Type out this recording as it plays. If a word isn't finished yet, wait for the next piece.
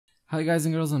Hi guys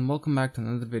and girls, and welcome back to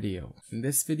another video. In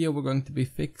this video we're going to be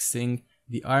fixing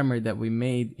the armor that we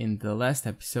made in the last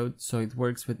episode so it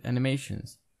works with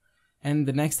animations. And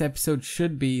the next episode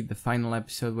should be the final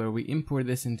episode where we import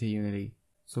this into Unity.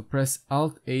 So press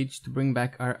Alt H to bring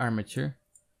back our armature,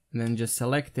 and then just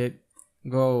select it,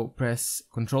 go press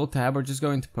Control Tab or just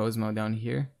go into pose mode down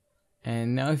here.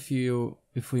 And now if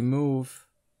we move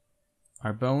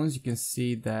our bones, you can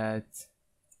see that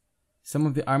some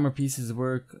of the armor pieces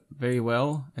work very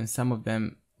well and some of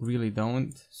them really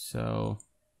don't, so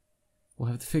we'll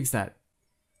have to fix that.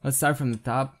 Let's start from the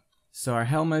top. So our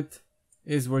helmet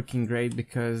is working great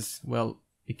because, well,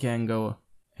 it can go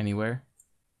anywhere.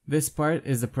 This part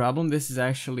is the problem. This is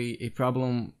actually a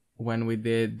problem when we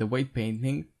did the weight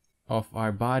painting of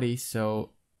our body. So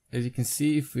as you can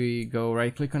see, if we go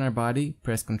right click on our body,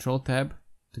 press Control Tab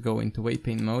to go into weight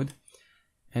paint mode,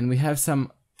 and we have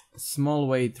some small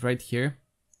weight right here,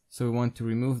 so we want to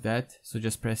remove that. So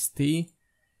just press T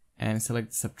and select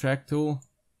the subtract tool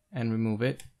and remove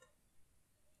it.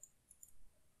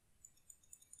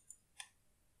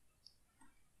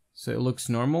 So it looks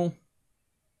normal.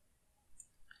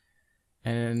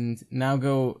 And now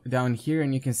go down here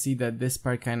and you can see that this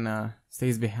part kinda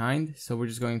stays behind, so we're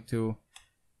just going to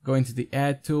go into the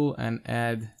add tool and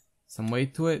add some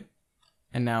weight to it,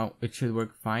 and now it should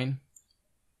work fine.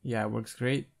 Yeah, it works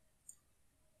great.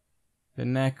 The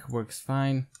neck works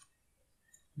fine.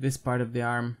 This part of the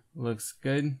arm looks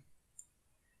good.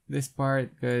 This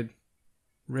part, good.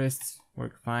 Wrists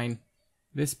work fine.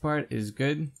 This part is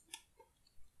good.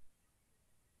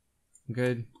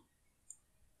 Good.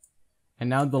 And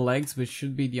now the legs, which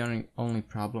should be the only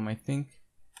problem, I think.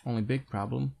 Only big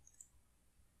problem.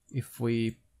 If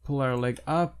we pull our leg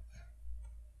up,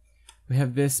 we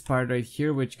have this part right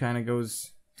here which kind of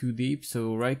goes too deep,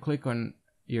 so right click on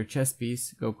your chest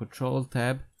piece, go Control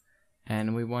Tab,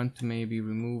 and we want to maybe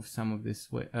remove some of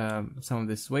this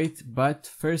weight. But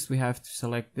first we have to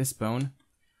select this bone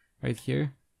right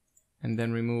here, and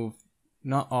then remove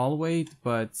not all weight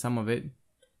but some of it,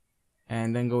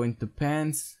 and then go into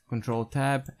pants, Control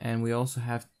Tab, and we also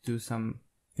have to do some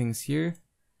things here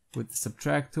with the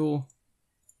subtract tool.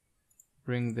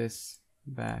 Bring this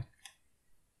back.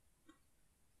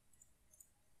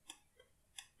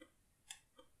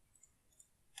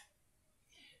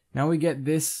 Now we get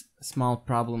this small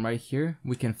problem right here.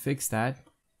 We can fix that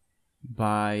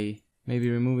by maybe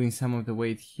removing some of the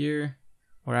weight here,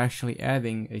 or actually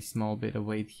adding a small bit of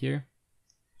weight here.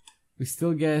 We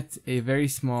still get a very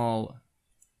small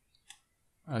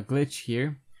glitch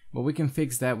here, but we can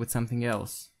fix that with something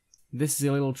else. This is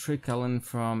a little trick I learned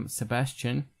from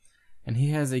Sebastian, and he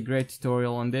has a great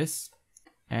tutorial on this,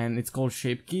 and it's called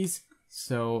shape keys.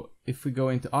 So if we go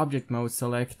into object mode,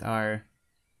 select our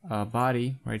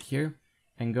body right here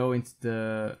and go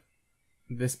into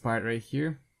this part right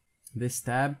here, this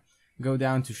tab, go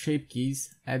down to shape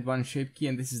keys, add one shape key,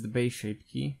 and this is the base shape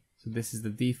key. So this is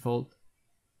the default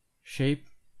shape.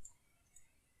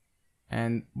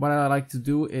 And what I like to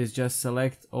do is just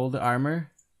select all the armor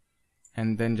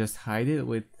and then just hide it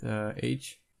with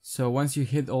H. So once you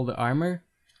hit all the armor,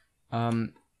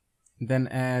 then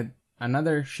add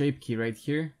another shape key right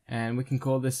here, and we can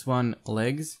call this one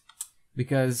legs,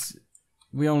 because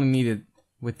we only need it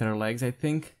with our legs, I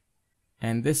think.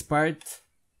 And this part,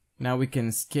 now we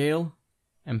can scale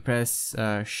and press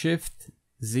Shift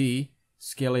Z,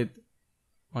 scale it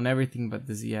on everything but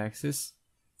the Z axis,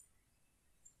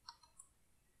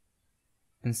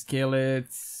 and scale it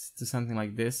to something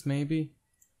like this maybe.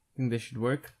 I think this should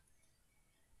work.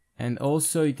 And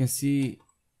also you can see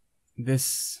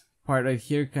this part right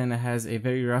here kind of has a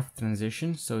very rough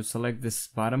transition, so select this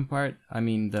bottom part,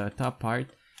 the top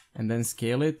part, and then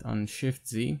scale it on Shift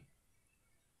Z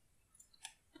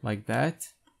like that.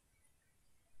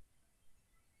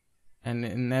 And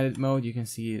in edit mode you can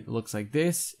see it looks like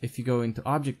this. If you go into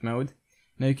object mode,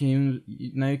 now you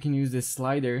can use this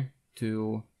slider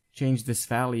to change this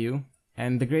value.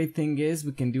 And the great thing is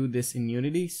we can do this in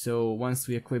Unity, so once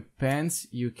we equip pants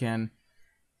you can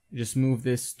just move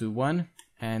this to 1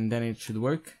 and then it should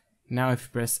work. Now if you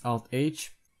press Alt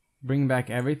H, bring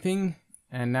back everything,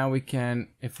 and now we can,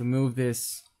 if we move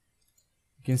this,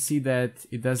 you can see that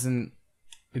it doesn't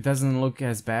look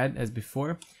as bad as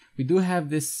before. We do have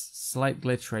this slight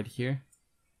glitch right here,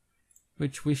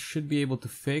 which we should be able to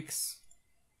fix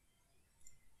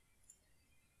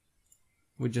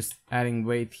with just adding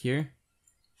weight here.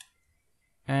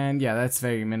 And yeah, that's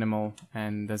very minimal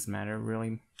and doesn't matter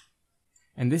really.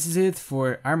 And this is it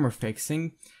for armor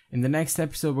fixing. In the next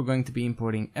episode we're going to be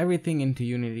importing everything into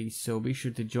Unity, so be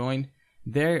sure to join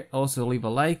there. Also leave a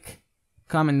like,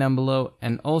 comment down below,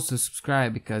 and also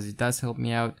subscribe because it does help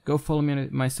me out. Go follow me on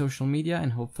my social media,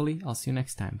 and hopefully I'll see you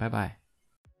next time. Bye bye.